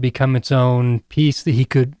 Narnia had become its own piece that he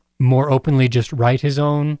could more openly just write his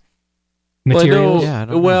own materials.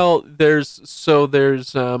 Well, there's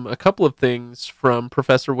a couple of things from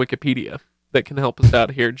Professor Wikipedia that can help us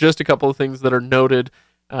out here. Just a couple of things that are noted.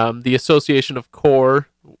 The association of Kor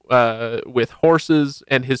with horses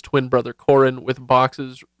and his twin brother Corin with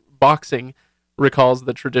boxing recalls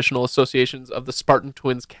the traditional associations of the Spartan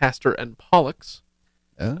twins Castor and Pollux.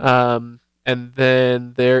 Oh. And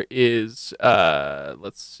then there is,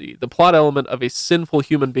 the plot element of a sinful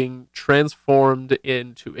human being transformed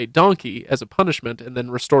into a donkey as a punishment and then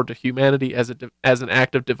restored to humanity as an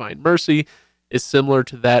act of divine mercy is similar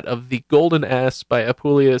to that of the Golden Ass by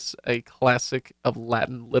Apuleius, a classic of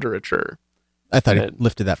Latin literature. I thought he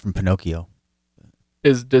lifted that from Pinocchio.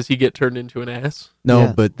 Does he get turned into an ass?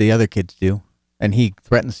 No, but the other kids do. And he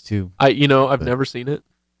threatens to. I've never seen it.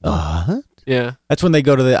 What? Yeah. That's when they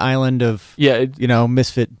go to the island of,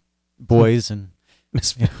 misfit boys and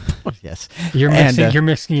misfit. Yes. You're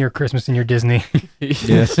mixing your Christmas and your Disney.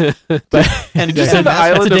 Yes. And you said the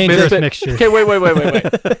island a of dangerous misfit mixture. Okay,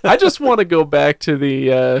 wait. I just want to go back to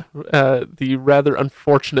the rather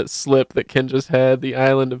unfortunate slip that Ken just had, the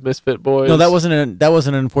island of misfit boys. No, that wasn't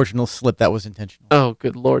an unfortunate slip. That was intentional. Oh,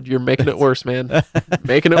 good Lord, you're making it worse, man.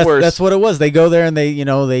 Making it worse. That's what it was. They go there and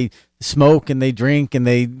they smoke and they drink and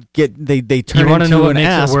they turn into an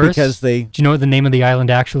ass because they. Do you know what the name of the island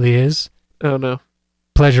actually is? Oh no.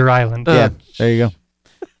 Pleasure Island. Yeah, there you go.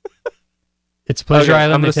 It's Pleasure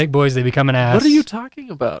Island. They take boys, they become an ass. What are you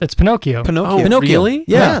talking about? It's Pinocchio. Oh, Pinocchio. Really?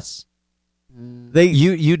 Yes.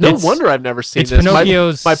 No wonder I've never seen it's this.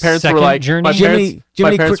 Pinocchio's my parents second were like, journey.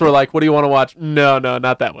 My parents were like, "What do you want to watch?" No,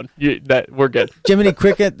 not that one. We're good. Jiminy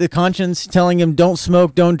Cricket, the conscience telling him, "Don't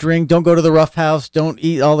smoke, don't drink, don't go to the rough house, don't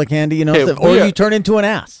eat all the candy, you turn into an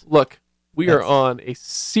ass." Look, we are on a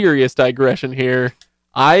serious digression here.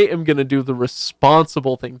 I am going to do the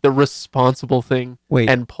responsible thing,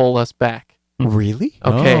 and pull us back. Really?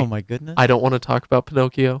 Okay. Oh, my goodness. I don't want to talk about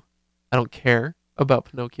Pinocchio. I don't care about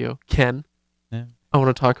Pinocchio. Ken. Yeah. I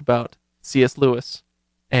want to talk about C.S. Lewis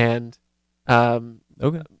and Muslim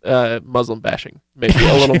bashing. Maybe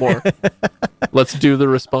a little more. Let's do the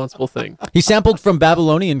responsible thing. He sampled from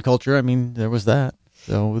Babylonian culture. I mean, there was that.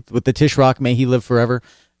 So with the Tishrock, may he live forever.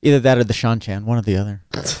 Either that or the Shanchan, one or the other.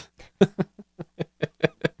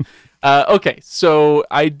 Okay, so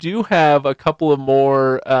I do have a couple of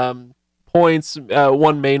more points.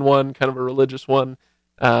 One main one, kind of a religious one.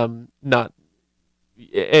 Not,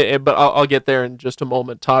 but I'll get there in just a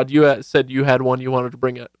moment. Todd, you said you had one you wanted to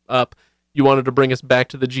bring up. You wanted to bring us back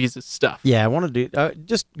to the Jesus stuff. Yeah, I wanted to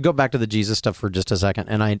just go back to the Jesus stuff for just a second.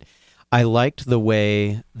 And I liked the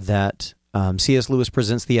way that C.S. Lewis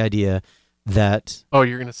presents the idea that... Oh,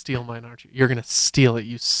 you're going to steal mine, aren't you? You're going to steal it,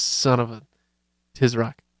 you son of a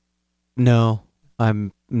Tizrock. No,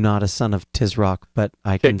 I'm not a son of Tizrock, but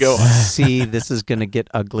I can see this is going to get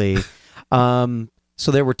ugly. So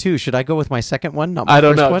there were two. Should I go with my second one? Not my I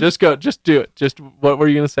don't first know. one? Just go. Just do it. Just what were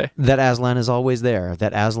you going to say? That Aslan is always there.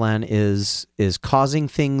 That Aslan is causing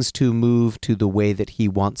things to move to the way that he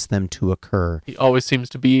wants them to occur. He always seems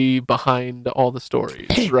to be behind all the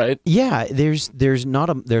stories, right? Yeah, there's not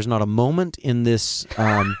a moment in this.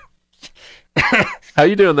 How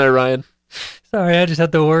you doing there, Ryan? Sorry, I just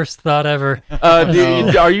had the worst thought ever.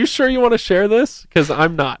 Are you sure you want to share this? Because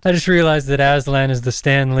I'm not. I just realized that Aslan is the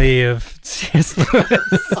Stan Lee of C.S.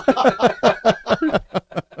 Lewis.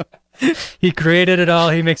 He created it all.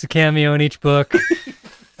 He makes a cameo in each book.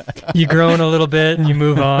 You groan a little bit and you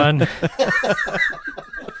move on.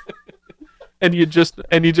 And you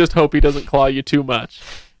just hope he doesn't claw you too much.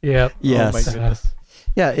 Yep. Yes. Oh my goodness.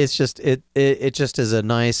 Yeah, it's just it just is a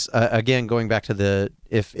nice again, going back to the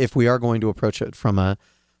if we are going to approach it from a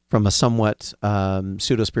somewhat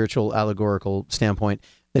pseudo spiritual allegorical standpoint,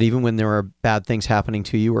 that even when there are bad things happening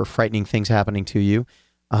to you or frightening things happening to you,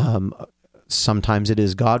 sometimes it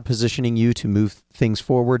is God positioning you to move things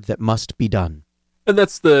forward that must be done. And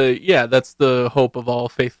that's the hope of all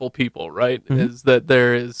faithful people, right? Mm-hmm. Is that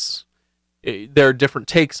there are different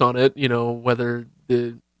takes on it,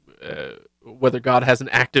 whether God has an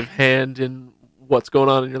active hand in what's going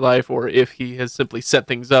on in your life, or if he has simply set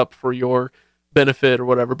things up for your benefit or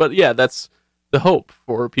whatever. But yeah, that's the hope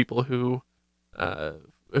for people who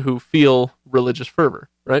feel religious fervor,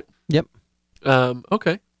 right? Yep.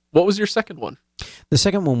 Okay. What was your second one? The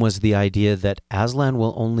second one was the idea that Aslan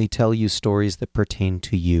will only tell you stories that pertain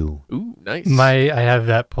to you. Ooh, nice. I have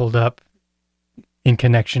that pulled up in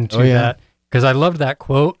connection to that, because I loved that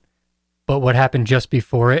quote, but what happened just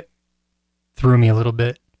before it threw me a little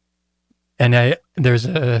bit. And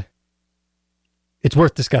it's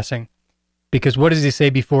worth discussing, because what does he say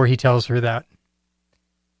before he tells her that?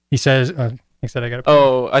 He says, I said I got it.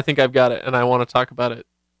 Oh, I think I've got it, and I want to talk about it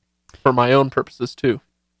for my own purposes too.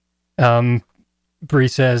 Bree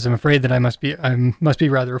says, I'm afraid that I must be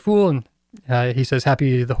rather a fool. And he says,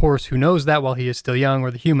 happy the horse who knows that while he is still young,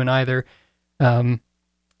 or the human either.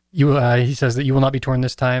 He says that you will not be torn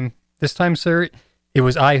this time. This time, sir, it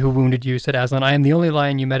was I who wounded you, said Aslan. I am the only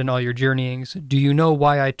lion you met in all your journeyings. Do you know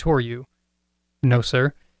why I tore you? No,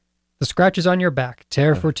 sir. The scratches on your back,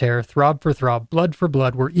 tear for tear, throb for throb, blood for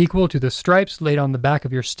blood, were equal to the stripes laid on the back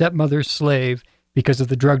of your stepmother's slave because of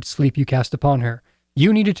the drugged sleep you cast upon her.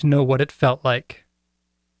 You needed to know what it felt like.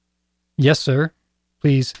 Yes, sir.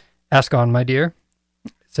 Please, ask on, my dear,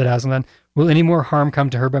 said Aslan. Will any more harm come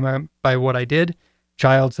to her by what I did?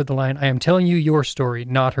 Child, said the lion, I am telling you your story,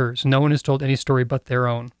 not hers. No one has told any story but their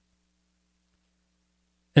own.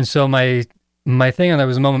 And so my thing on that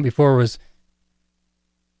was a moment before was,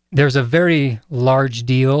 there's a very large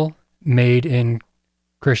deal made in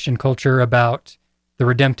Christian culture about the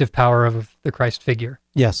redemptive power of the Christ figure.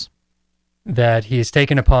 Yes. That he has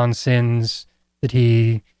taken upon sins, that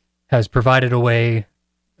he has provided a way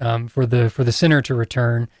for the sinner to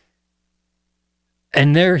return.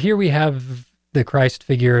 And here we have the Christ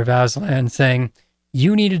figure of Aslan saying,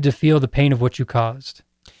 you needed to feel the pain of what you caused.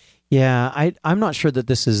 Yeah, I'm not sure that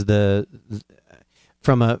this is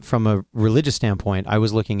from a religious standpoint. I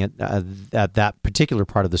was looking at that particular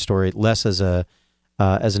part of the story less as an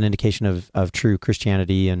indication of true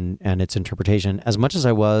Christianity and its interpretation, as much as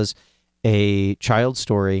I was a child's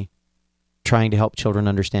story trying to help children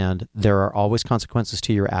understand there are always consequences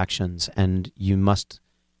to your actions, and you must.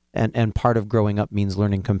 And part of growing up means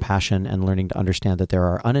learning compassion and learning to understand that there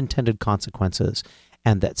are unintended consequences,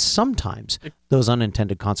 and that sometimes those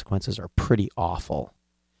unintended consequences are pretty awful.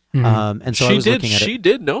 Mm-hmm. And so I was looking at it. She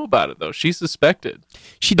did know about it, though. She suspected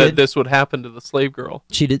that this would happen to the slave girl.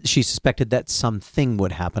 She did. She suspected that something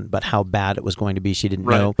would happen, but how bad it was going to be, she didn't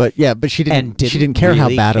know. But she didn't care how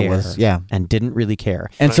bad it was. Yeah, and didn't really care.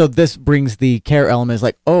 And so this brings the care element. Is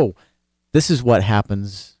like, oh, this is what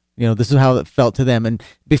happens. This is how it felt to them. And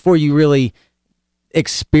before you really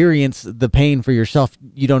experience the pain for yourself,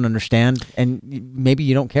 you don't understand, and maybe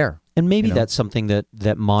you don't care. And maybe that's something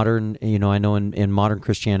that modern, I know in modern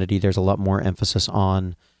Christianity, there's a lot more emphasis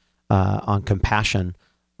on compassion,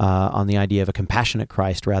 on the idea of a compassionate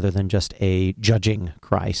Christ rather than just a judging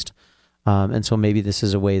Christ. And so maybe this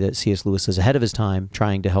is a way that C.S. Lewis is ahead of his time,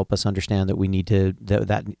 trying to help us understand that we need to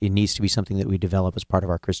that it needs to be something that we develop as part of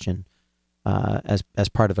our Christian, as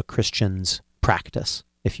part of a Christian's practice,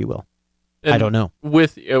 if you will. And I don't know.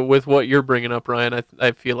 With what you're bringing up, Ryan,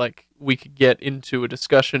 I feel like we could get into a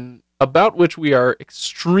discussion about which we are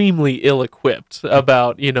extremely ill-equipped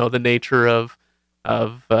about, the nature of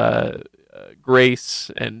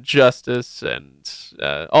grace and justice and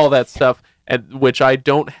all that stuff, and which I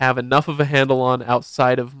don't have enough of a handle on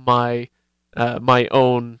outside of my my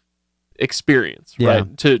own experience,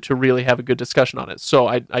 right? To really have a good discussion on it. So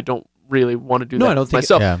I don't really want to do that I don't think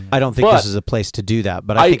myself. I don't think this is a place to do that,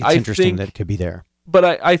 but I think it's interesting that it could be there. But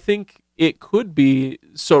I think it could be.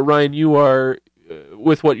 So Ryan, you are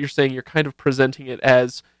with what you're saying, you're kind of presenting it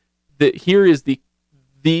as that here is the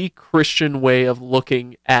Christian way of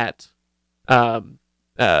looking at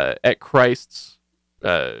Christ's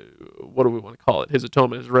what do we want to call it? His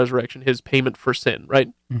atonement, his resurrection, his payment for sin, right?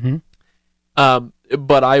 Mm-hmm.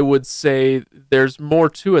 But I would say there's more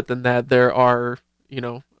to it than that. There are,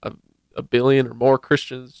 a billion or more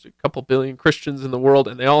Christians, a couple billion Christians in the world,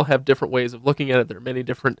 and they all have different ways of looking at it. There are many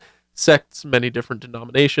different sects, many different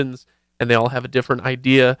denominations, and they all have a different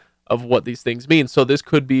idea of what these things mean. So this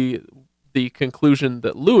could be the conclusion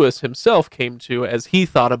that Lewis himself came to as he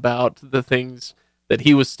thought about the things that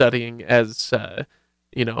he was studying as,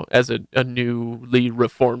 as a newly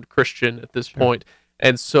reformed Christian at this point.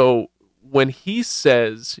 And so when he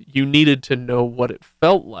says you needed to know what it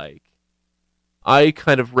felt like, I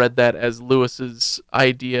kind of read that as Lewis's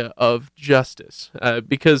idea of justice,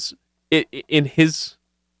 because in his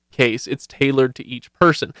case, it's tailored to each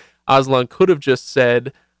person. Aslan could have just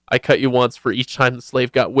said, I cut you once for each time the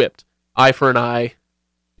slave got whipped. Eye for an eye,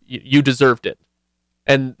 you deserved it.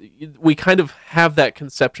 And we kind of have that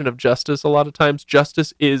conception of justice a lot of times.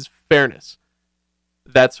 Justice is fairness.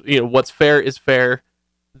 That's, what's fair is fair.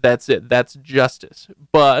 That's it. That's justice.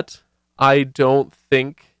 But I don't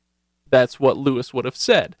think that's what Lewis would have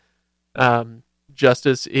said.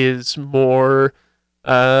 Justice is more,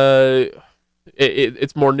 it's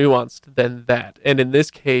more nuanced than that. And in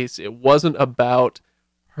this case, it wasn't about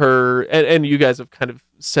her, and you guys have kind of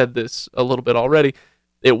said this a little bit already,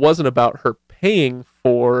 it wasn't about her paying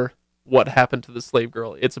for what happened to the slave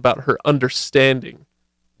girl. It's about her understanding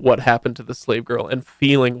what happened to the slave girl and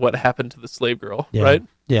feeling what happened to the slave girl, right?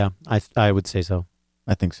 Yeah, I would say so.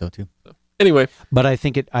 I think so too. Anyway, but I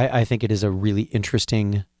think it is a really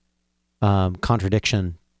interesting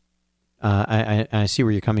contradiction. I see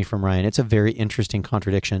where you're coming from, Ryan. It's a very interesting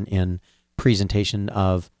contradiction in presentation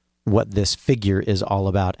of what this figure is all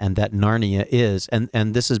about, and that Narnia is,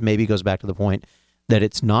 and this is maybe goes back to the point that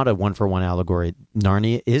it's not a one-for-one allegory.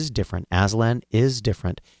 Narnia is different. Aslan is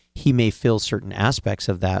different. He may fill certain aspects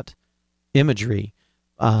of that imagery,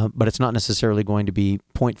 but it's not necessarily going to be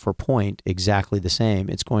point for point exactly the same.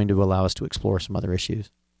 It's going to allow us to explore some other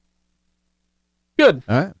issues. Good.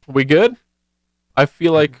 All right. We good? I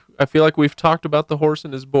feel like we've talked about the horse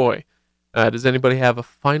and his boy. Does anybody have a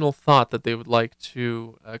final thought that they would like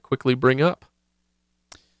to quickly bring up?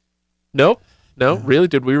 Nope. No, really?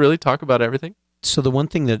 Did we really talk about everything? So the one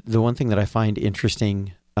thing that I find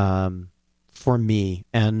interesting for me,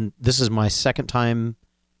 and this is my second time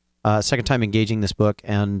engaging this book,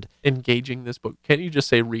 and engaging this book. Can't you just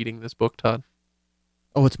say reading this book, Todd?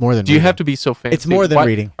 Oh, it's more than. Do you have to be so fancy? It's more than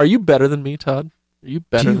reading. Are you better than me, Todd? Are you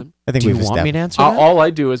better than? I think do you we've want me to established. answer that? All I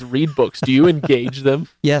do is read books. Do you engage them?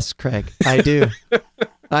 Yes, Craig, I do.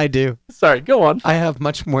 I do. Sorry, go on. I have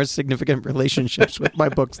much more significant relationships with my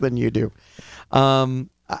books than you do. As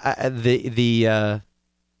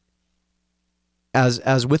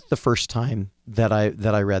with the first time that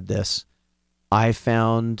I read this, I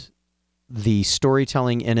found the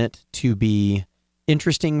storytelling in it to be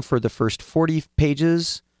interesting for the first 40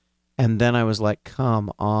 pages, and then I was like, come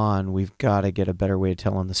on, we've got to get a better way of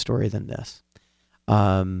telling the story than this.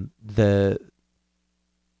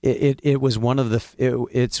 It was one of the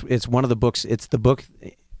it's one of the books. It's the book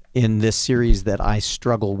in this series that I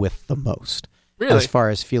struggle with the most. Really? As far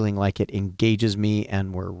as feeling like it engages me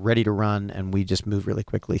and we're ready to run and we just move really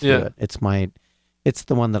quickly through it. It's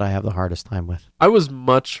the one that I have the hardest time with. I was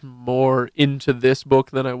much more into this book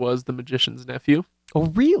than I was The Magician's Nephew. Oh,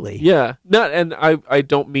 really? Yeah. And I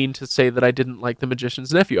don't mean to say that I didn't like The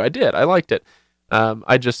Magician's Nephew. I did. I liked it.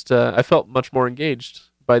 I felt much more engaged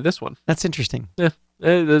by this one. That's interesting. Yeah.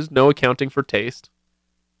 There's no accounting for taste.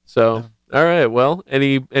 So, all right. Well,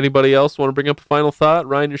 anybody else want to bring up a final thought?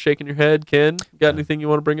 Ryan, you're shaking your head. Ken, got anything you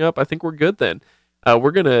want to bring up? I think we're good then.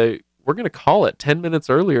 We're gonna call it 10 minutes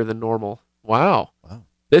earlier than normal. Wow. Wow.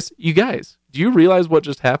 You guys, do you realize what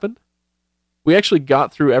just happened? we actually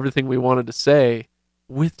got through everything we wanted to say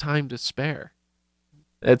with time to spare.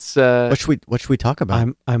 It's What should we talk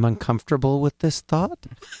about? I'm uncomfortable with this thought.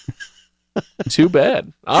 too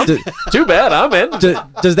bad. Too bad. I'm in.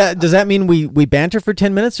 Does that mean we banter for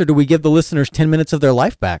 10 minutes, or do we give the listeners 10 minutes of their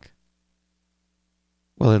life back?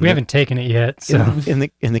 Well, We haven't taken it yet, so in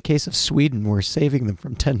the case of Sweden, we're saving them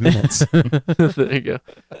from 10 minutes. There you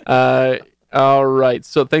go. All right.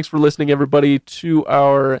 So thanks for listening, everybody, to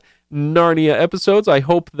our Narnia episodes. I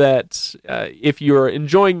hope that if you're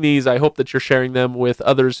enjoying these, I hope that you're sharing them with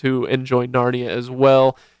others who enjoy Narnia as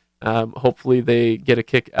well. Hopefully they get a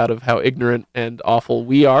kick out of how ignorant and awful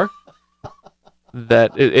we are.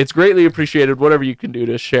 That it's greatly appreciated. Whatever you can do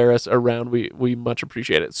to share us around, we much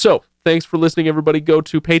appreciate it. So thanks for listening, everybody. Go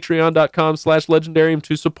to patreon.com/legendarium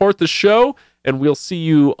to support the show, and we'll see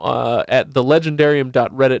you at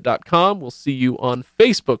thelegendarium.reddit.com. We'll see you on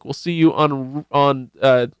Facebook. We'll see you on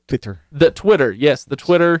Twitter. The Twitter. Yes, the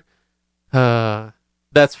Twitter.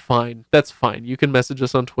 That's fine. That's fine. You can message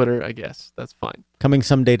us on Twitter, I guess. That's fine. Coming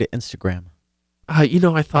someday to Instagram. I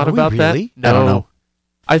thought Are we about that. really? No, I don't know.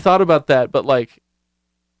 I thought about that, but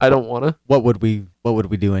I don't want to. What would we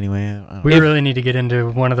do anyway? I don't we know. really need to get into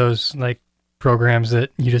one of those programs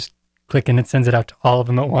that you just click and it sends it out to all of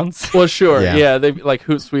them at once. Well, sure, Yeah. yeah, they like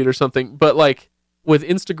Hootsuite or something. But with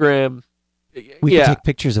Instagram, We yeah, can take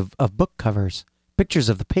pictures of book covers, pictures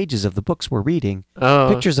of the pages of the books we're reading, Oh.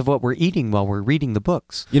 pictures of what we're eating while we're reading the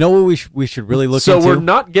books. You know what we should really look So into? we're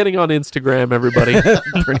not getting on Instagram, everybody.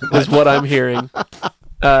 Is what I'm hearing.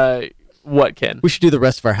 What, Ken? We should do the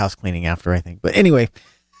rest of our house cleaning after, I think. But anyway,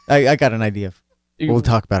 I got an idea. We'll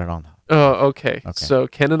talk about it on. Oh, okay. Okay. So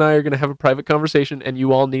Ken and I are going to have a private conversation, and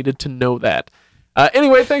you all needed to know that.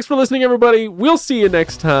 Anyway, thanks for listening, everybody. We'll see you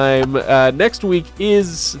next time. Next week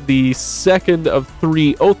is the second of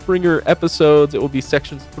 3 Oathbringer episodes. It will be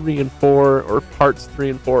sections 3 and 4, or parts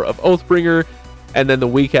 3 and 4 of Oathbringer. And then the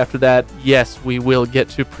week after that, yes, we will get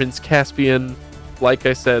to Prince Caspian, like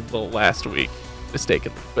I said the last week,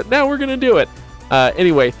 mistakenly. But now we're going to do it.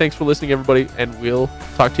 Anyway, thanks for listening, everybody, and we'll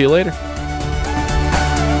talk to you later.